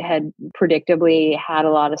because it had predictably had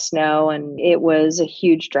a lot of snow, and it was a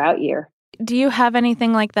huge drought year. Do you have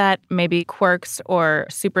anything like that, maybe quirks or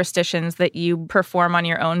superstitions that you perform on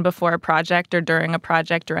your own before a project or during a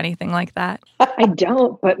project or anything like that? I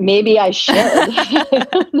don't, but maybe I should.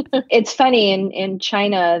 It's funny, in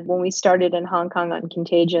China, when we started in Hong Kong on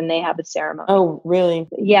Contagion, they have a ceremony. Oh, really?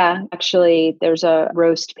 Yeah, actually, there's a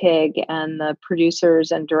roast pig, and the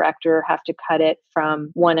producers and director have to cut it from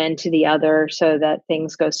one end to the other so that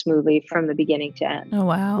things go smoothly from the beginning to end. Oh,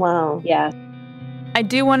 wow. Wow. Yeah. I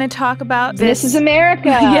do want to talk about this. Mrs. America.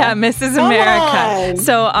 Yeah, Mrs. America. On.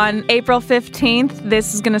 So on April 15th,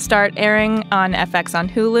 this is going to start airing on FX on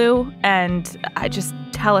Hulu. And just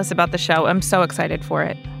tell us about the show. I'm so excited for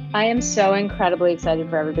it. I am so incredibly excited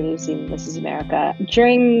for everybody to see Mrs. America.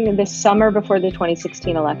 During the summer before the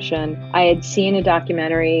 2016 election, I had seen a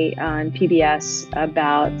documentary on PBS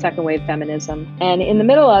about second wave feminism. And in the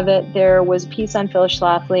middle of it, there was a piece on Phyllis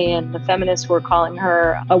Schlafly, and the feminists were calling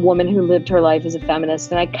her a woman who lived her life as a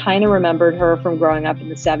feminist. And I kind of remembered her from growing up in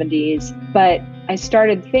the 70s. But I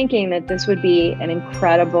started thinking that this would be an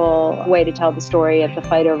incredible way to tell the story of the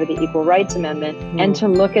fight over the Equal Rights Amendment and to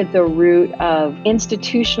look at the root of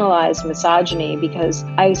institutionalized misogyny, because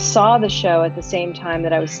I saw the show at the same time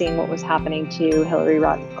that I was seeing what was happening to Hillary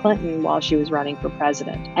Rodham Clinton while she was running for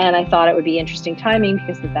president. And I thought it would be interesting timing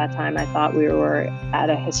because at that time I thought we were at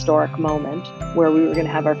a historic moment where we were going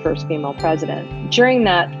to have our first female president. During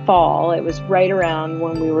that fall, it was right around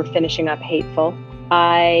when we were finishing up Hateful,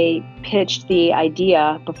 I pitched the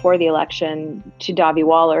idea before the election to Davi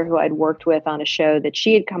Waller, who I'd worked with on a show that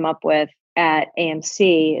she had come up with at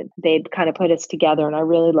AMC. They'd kind of put us together, and I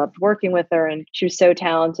really loved working with her, and she was so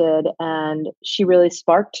talented, and she really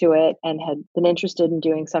sparked to it and had been interested in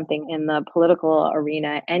doing something in the political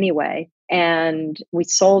arena anyway. And we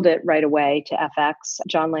sold it right away to FX.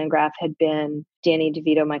 John Landgraf had been Danny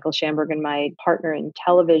DeVito, Michael Schamberg, and my partner in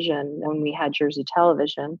television when we had Jersey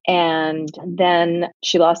Television. And then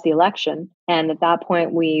she lost the election. And at that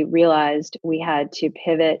point, we realized we had to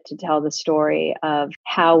pivot to tell the story of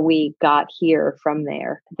how we got here from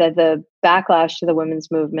there, that the backlash to the women's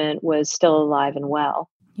movement was still alive and well.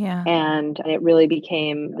 Yeah. And it really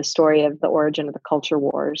became the story of the origin of the culture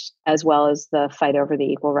wars, as well as the fight over the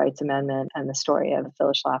Equal Rights Amendment and the story of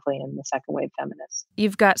Phyllis Schlafly and the second wave feminists.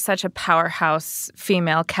 You've got such a powerhouse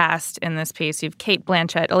female cast in this piece. You've Cate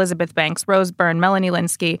Blanchett, Elizabeth Banks, Rose Byrne, Melanie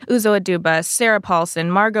Linsky, Uzo Aduba, Sarah Paulson,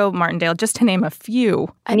 Margot Martindale, just to name a few.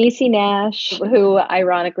 Niecy Nash, who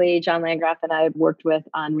ironically John Landgraf and I had worked with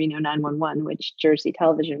on Reno 911, which Jersey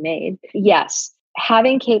Television made. Yes.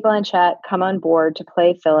 Having Cate Blanchett come on board to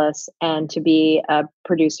play Phyllis and to be a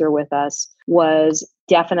producer with us was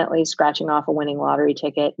definitely scratching off a winning lottery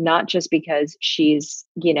ticket, not just because she's,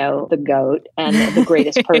 the GOAT and the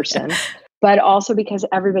greatest person, but also because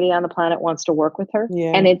everybody on the planet wants to work with her.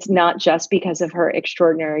 Yeah. And it's not just because of her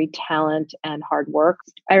extraordinary talent and hard work.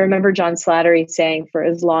 I remember John Slattery saying for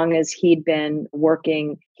as long as he'd been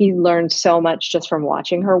working, he learned so much just from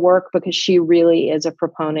watching her work, because she really is a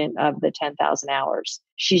proponent of the 10,000 hours.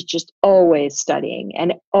 She's just always studying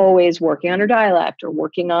and always working on her dialect or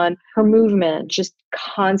working on her movement, just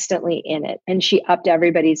constantly in it. And she upped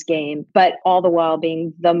everybody's game, but all the while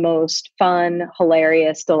being the most fun,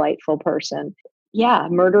 hilarious, delightful person. Yeah,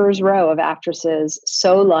 Murderer's Row of actresses.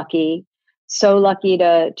 So lucky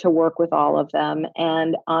to work with all of them.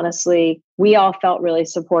 And honestly, we all felt really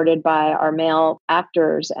supported by our male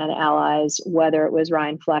actors and allies, whether it was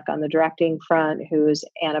Ryan Fleck on the directing front, who's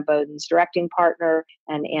Anna Boden's directing partner,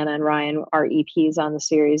 and Anna and Ryan are EPs on the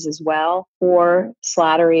series as well, or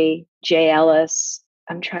Slattery, Jay Ellis.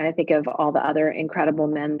 I'm trying to think of all the other incredible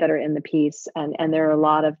men that are in the piece. And there are a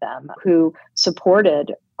lot of them who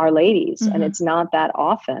supported our ladies. Mm-hmm. And it's not that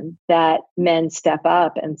often that men step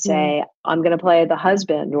up and say, I'm going to play the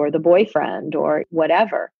husband or the boyfriend or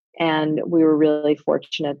whatever. And we were really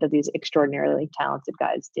fortunate that these extraordinarily talented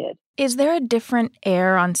guys did. Is there a different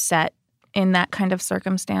air on set in that kind of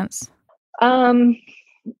circumstance?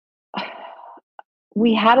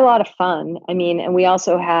 We had a lot of fun. And we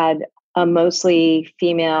also had a mostly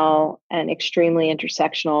female and extremely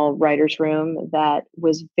intersectional writer's room that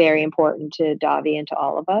was very important to Davi and to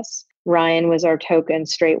all of us. Ryan was our token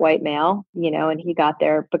straight white male, and he got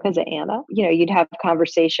there because of Anna. You'd have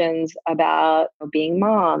conversations about being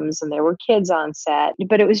moms, and there were kids on set,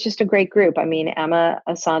 but it was just a great group. Emma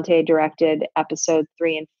Asante directed episode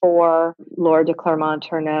 3 and 4. Laura de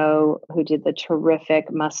Clermont-Tourneau, who did the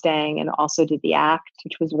terrific Mustang and also did The Act,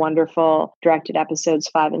 which was wonderful, directed episodes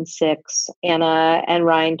 5 and 6. Anna and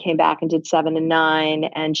Ryan came back and did 7 and 9,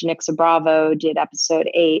 and Janixa Bravo did episode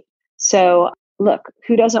 8. So look,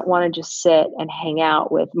 who doesn't want to just sit and hang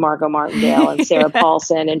out with Margot Martindale and Sarah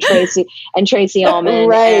Paulson and Tracy Ullman?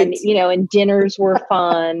 Right. And dinners were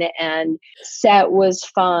fun and set was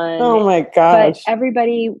fun. Oh my gosh. But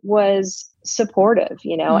everybody was supportive,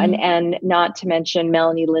 and not to mention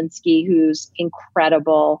Melanie Linsky, who's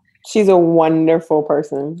incredible. She's a wonderful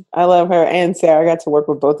person. I love her. And Sarah, I got to work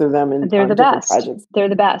with both of them. They're the best. Projects. They're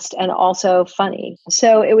the best and also funny.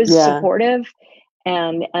 So it was supportive.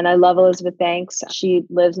 And I love Elizabeth Banks. She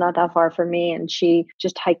lives not that far from me, and she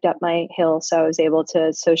just hiked up my hill. So I was able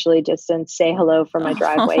to socially distance, say hello from my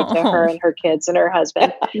driveway to her and her kids and her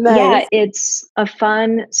husband. Nice. Yeah, it's a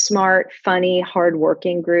fun, smart, funny,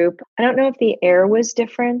 hardworking group. I don't know if the air was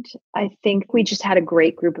different. I think we just had a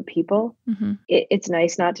great group of people. Mm-hmm. It's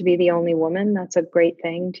nice not to be the only woman. That's a great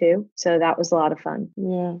thing too. So that was a lot of fun.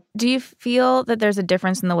 Yeah. Do you feel that there's a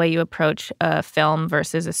difference in the way you approach a film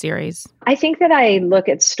versus a series? I think that I look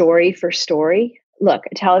at story for story. Look,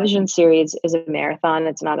 a television series is a marathon.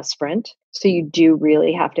 It's not a sprint. So you do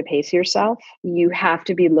really have to pace yourself. You have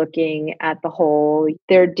to be looking at the whole.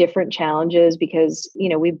 There are different challenges because,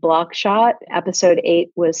 we block shot. Episode 8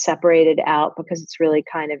 was separated out because it's really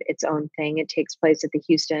kind of its own thing. It takes place at the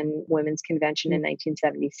Houston Women's Convention in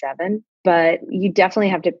 1977. But you definitely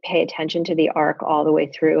have to pay attention to the arc all the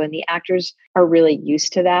way through. And the actors are really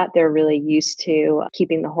used to that. They're really used to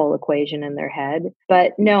keeping the whole equation in their head.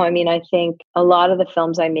 But no, I think a lot of the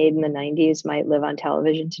films I made in the 90s might live on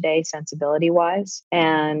television today, sensibility wise.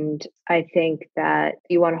 And I think that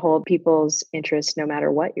you want to hold people's interest no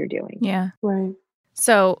matter what you're doing. Yeah. Right.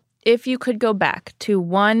 So if you could go back to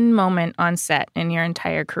one moment on set in your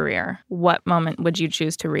entire career, what moment would you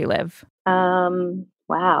choose to relive?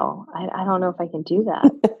 Wow. I don't know if I can do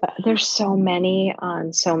that. There's so many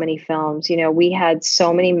on so many films. We had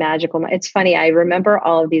so many magical It's funny. I remember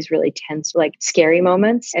all of these really tense, like scary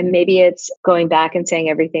moments. And maybe it's going back and saying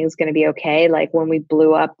everything's going to be okay. Like when we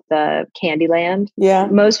blew up the Candyland. Yeah.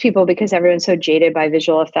 Most people, because everyone's so jaded by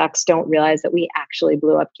visual effects, don't realize that we actually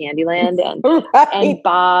blew up Candyland. And, right. and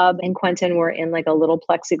Bob and Quentin were in like a little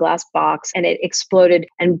plexiglass box and it exploded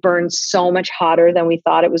and burned so much hotter than we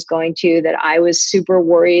thought it was going to, that I was super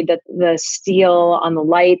worried that the steel on the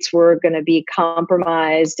lights were going to be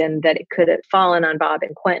compromised and that it could have fallen on Bob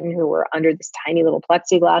and Quentin, who were under this tiny little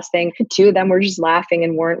plexiglass thing. 2 of them were just laughing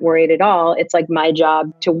and weren't worried at all. It's like my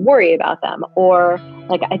job to worry about them. Or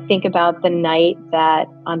like I think about the night that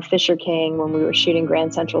on Fisher King, when we were shooting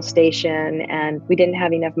Grand Central Station and we didn't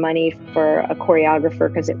have enough money for a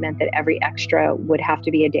choreographer because it meant that every extra would have to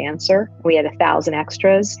be a dancer. We had 1,000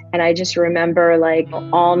 extras. And I just remember like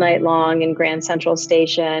all night long in Grand Central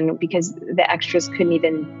Station, because the extras couldn't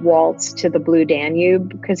even waltz to the Blue Danube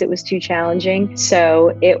because it was too challenging.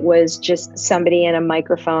 So it was just somebody in a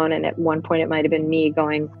microphone. And at one point it might've been me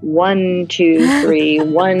going 1, 2, 3,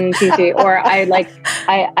 1, 2, 3. Or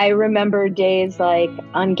I remember days like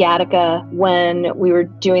on Gattaca when we were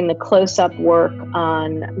doing the close-up work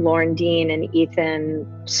on Lauren Dean and Ethan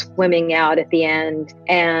swimming out at the end,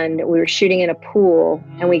 and we were shooting in a pool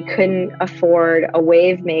and we couldn't afford a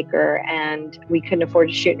wave maker and we couldn't afford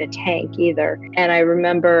to shoot in a tank either. And I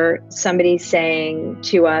remember somebody saying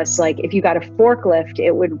to us, like, if you got a forklift,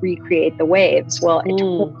 it would recreate the waves. Well, it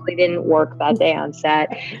totally didn't work that day on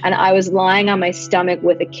set. And I was lying on my stomach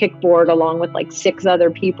with a kickboard along with like 6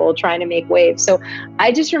 other people trying to make waves. So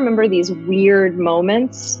I just remember these weird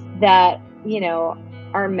moments that,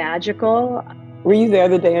 are magical. Were you there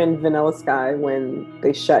the day in Vanilla Sky when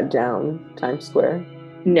they shut down Times Square?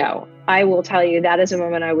 No. I will tell you, that is a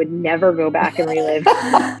moment I would never go back and relive.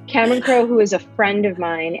 Cameron Crowe, who is a friend of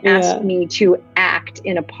mine, asked me to act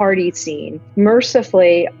in a party scene.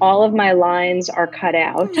 Mercifully, all of my lines are cut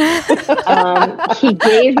out. He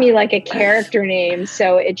gave me like a character name,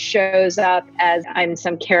 so it shows up as I'm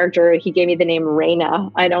some character. He gave me the name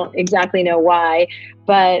Raina. I don't exactly know why.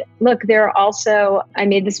 But look, I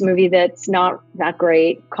made this movie that's not that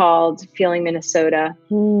great called Feeling Minnesota.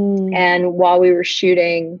 And while we were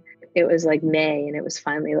shooting, it was like May and it was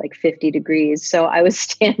finally like 50 degrees. So I was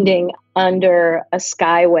standing under a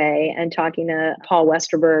skyway and talking to Paul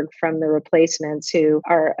Westerberg from The Replacements, who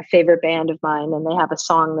are a favorite band of mine. And they have a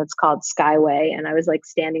song that's called Skyway. And I was like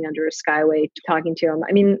standing under a skyway talking to him.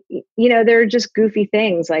 I mean, there are just goofy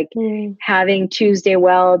things like having Tuesday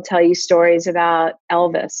Weld tell you stories about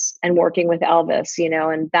Elvis and working with Elvis,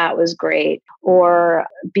 and that was great. Or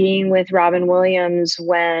being with Robin Williams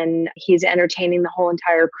when he's entertaining the whole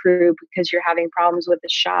entire crew because you're having problems with the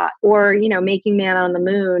shot. Or, making Man on the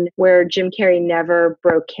Moon, where Jim Carrey never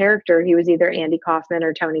broke character. He was either Andy Kaufman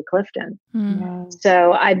or Tony Clifton.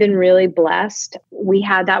 So I've been really blessed. We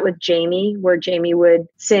had that with Jamie, where Jamie would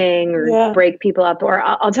sing or break people up. Or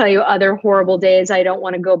I'll tell you other horrible days. I don't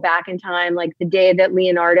want to go back in time. Like the day that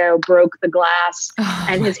Leonardo broke the glass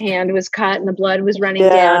and his hand was cut and the blood was running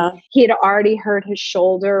down. He had already hurt his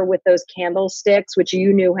shoulder with those candlesticks, which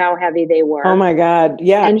you knew how heavy they were. Oh my God.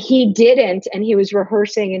 Yeah. And he didn't. And he was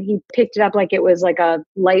rehearsing and he picked it up like it was like a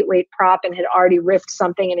lightweight prop and had already ripped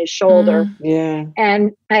something in his shoulder.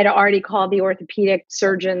 And I had already called the orthopedic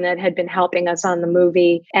surgeon that had been helping us on the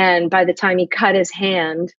movie. And by the time he cut his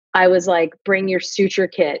hand, I was like, bring your suture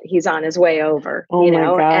kit. He's on his way over, my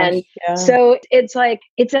gosh. And so it's like,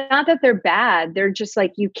 it's not that they're bad. They're just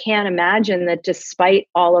like, you can't imagine that despite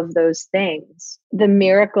all of those things, the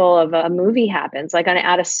miracle of a movie happens. Like on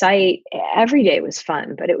Out of Sight, every day was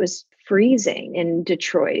fun, but it was freezing in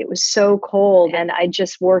Detroit. It was so cold. And I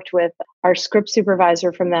just worked with our script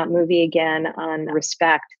supervisor from that movie again on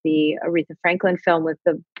Respect, the Aretha Franklin film with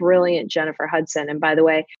the brilliant Jennifer Hudson. And by the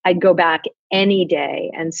way, I'd go back any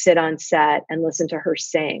day and sit on set and listen to her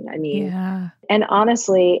sing. I mean, and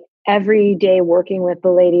honestly, every day working with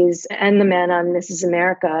the ladies and the men on Mrs.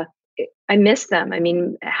 America, I miss them. I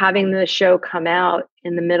mean, having the show come out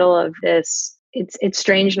in the middle of this, it's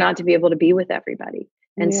strange not to be able to be with everybody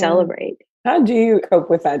and celebrate. How do you cope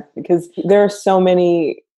with that? Because there are so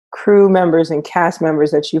many crew members and cast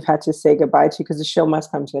members that you've had to say goodbye to because the show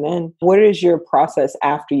must come to an end. What is your process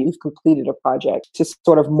after you've completed a project to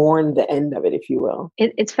sort of mourn the end of it, if you will?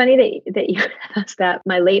 It's funny that you asked that.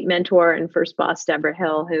 My late mentor and first boss, Deborah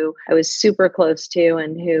Hill, who I was super close to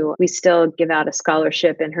and who we still give out a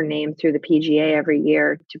scholarship in her name through the PGA every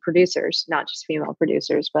year to producers, not just female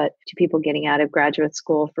producers, but to people getting out of graduate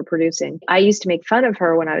school for producing. I used to make fun of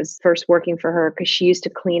her when I was first working for her because she used to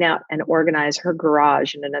clean out and organize her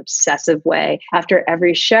garage in an obsessive way after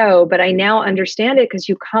every show. But I now understand it because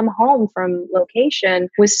you come home from location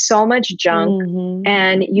with so much junk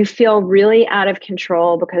and you feel really out of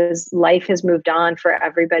control because life has moved on for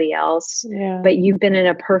everybody else. But you've been in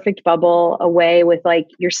a perfect bubble away with like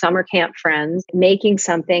your summer camp friends, making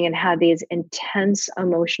something and had these intense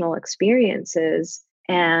emotional experiences.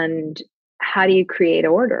 And how do you create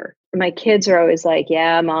order? My kids are always like,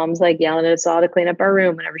 yeah, mom's like yelling at us all to clean up our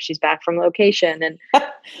room whenever she's back from location. And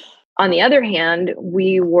on the other hand,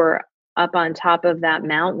 we were up on top of that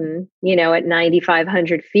mountain, at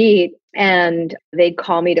 9,500 feet. And they'd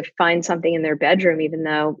call me to find something in their bedroom, even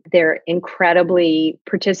though their incredibly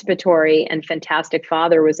participatory and fantastic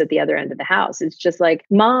father was at the other end of the house. It's just like,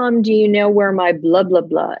 Mom, do you know where my blah, blah,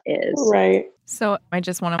 blah is? Right. So I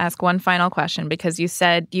just want to ask one final question because you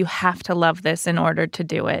said you have to love this in order to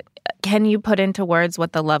do it. Can you put into words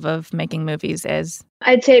what the love of making movies is?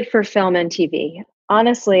 I'd say it for film and TV.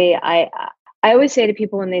 Honestly, I always say to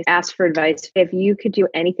people when they ask for advice, if you could do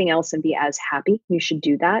anything else and be as happy, you should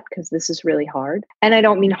do that because this is really hard. And I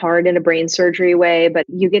don't mean hard in a brain surgery way, but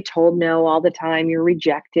you get told no all the time. You're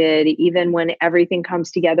rejected. Even when everything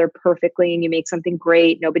comes together perfectly and you make something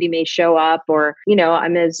great, nobody may show up. Or,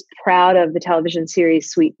 I'm as proud of the television series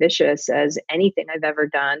Sweet Vicious as anything I've ever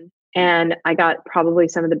done. And I got probably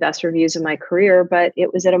some of the best reviews of my career, but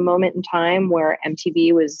it was at a moment in time where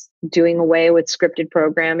MTV was doing away with scripted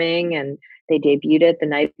programming and they debuted it the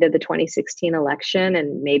night of the 2016 election,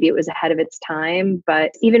 and maybe it was ahead of its time.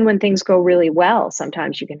 But even when things go really well,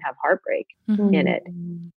 sometimes you can have heartbreak in it.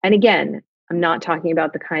 And again, I'm not talking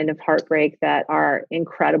about the kind of heartbreak that our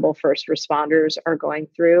incredible first responders are going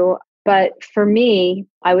through. But for me,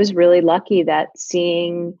 I was really lucky that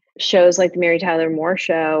seeing shows like the Mary Tyler Moore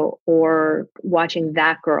Show or watching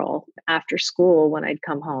That Girl after school when I'd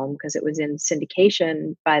come home, because it was in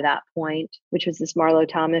syndication by that point, which was this Marlo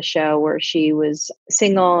Thomas show where she was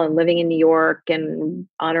single and living in New York and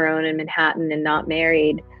on her own in Manhattan and not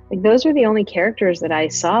married. Like those were the only characters that I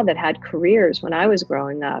saw that had careers when I was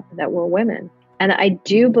growing up that were women. And I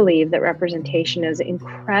do believe that representation is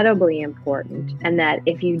incredibly important, and that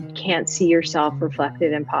if you can't see yourself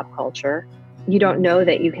reflected in pop culture, you don't know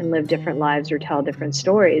that you can live different lives or tell different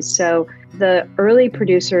stories. So the early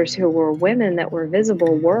producers who were women that were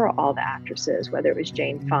visible were all the actresses, whether it was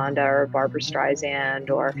Jane Fonda or Barbara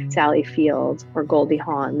Streisand or Sally Fields or Goldie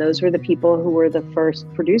Hawn. Those were the people who were the first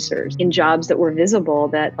producers in jobs that were visible,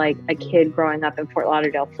 that like a kid growing up in Fort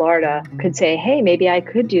Lauderdale, Florida could say, hey, maybe I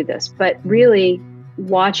could do this. But really,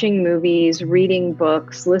 watching movies, reading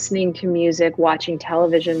books, listening to music, watching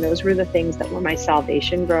television, those were the things that were my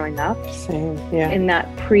salvation growing up. Same, yeah. In that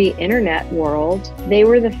pre-internet world, they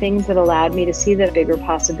were the things that allowed me to see that bigger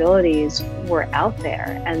possibilities were out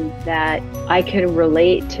there and that I could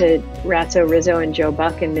relate to Ratso Rizzo and Joe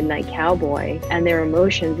Buck and Midnight Cowboy and their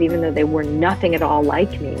emotions, even though they were nothing at all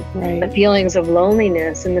like me. Right. The feelings of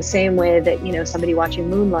loneliness in the same way that, somebody watching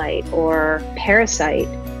Moonlight or Parasite,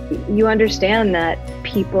 you understand that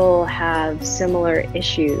people have similar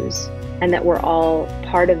issues and that we're all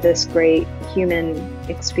part of this great human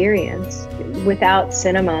experience. Without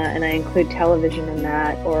cinema, and I include television in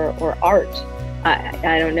that, or art,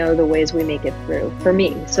 I don't know the ways we make it through for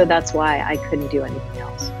me. So that's why I couldn't do anything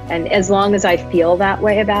else. And as long as I feel that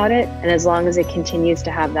way about it, and as long as it continues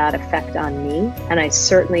to have that effect on me, and I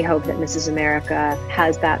certainly hope that Mrs. America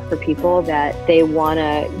has that for people, that they want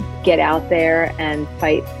to get out there and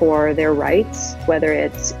fight for their rights, whether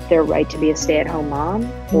it's their right to be a stay-at-home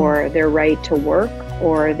mom, or their right to work,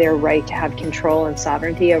 or their right to have control and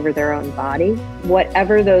sovereignty over their own body.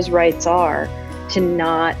 Whatever those rights are, to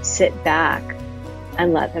not sit back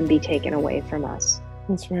and let them be taken away from us.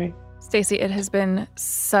 That's right. Stacey, it has been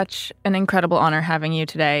such an incredible honor having you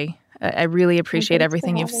today. I really appreciate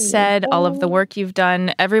everything you've said, all of the work you've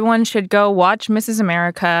done. Everyone should go watch Mrs.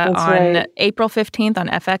 America on April 15th on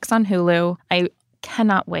FX on Hulu. I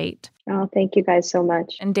cannot wait. Oh, thank you guys so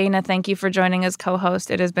much. And Dana, thank you for joining as co-host.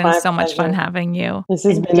 It has been My so much fun pleasure. having you. This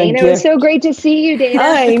has been Dana, a gift. it was so great to see you, Dana.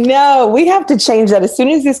 I know. We have to change that. As soon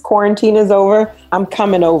as this quarantine is over, I'm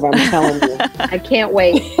coming over. I'm telling you. I can't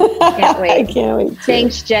wait. Can't wait. I can't wait.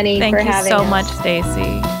 Thanks, Jenny, Thank for you having so us. much,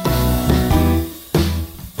 Stacey.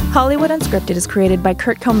 Hollywood Unscripted is created by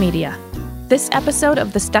Kurtco Media. This episode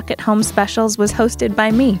of the Stuck at Home specials was hosted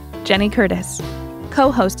by me, Jenny Curtis,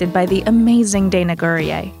 co-hosted by the amazing Dana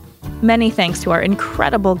Gurrier. Many thanks to our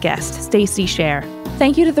incredible guest, Stacey Scher.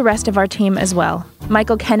 Thank you to the rest of our team as well.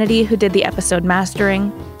 Michael Kennedy, who did the episode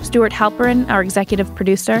mastering, Stuart Halperin, our executive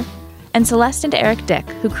producer, and Celeste and Eric Dick,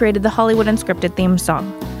 who created the Hollywood Unscripted theme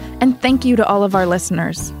song. And thank you to all of our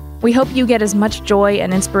listeners. We hope you get as much joy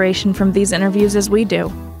and inspiration from these interviews as we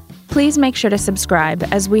do. Please make sure to subscribe,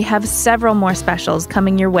 as we have several more specials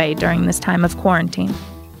coming your way during this time of quarantine.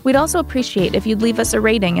 We'd also appreciate if you'd leave us a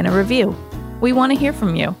rating and a review. We want to hear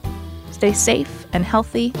from you. Stay safe and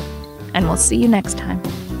healthy, and we'll see you next time.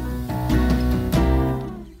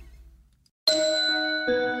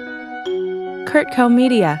 Kurtco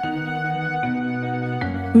Media.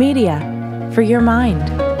 Media for your mind.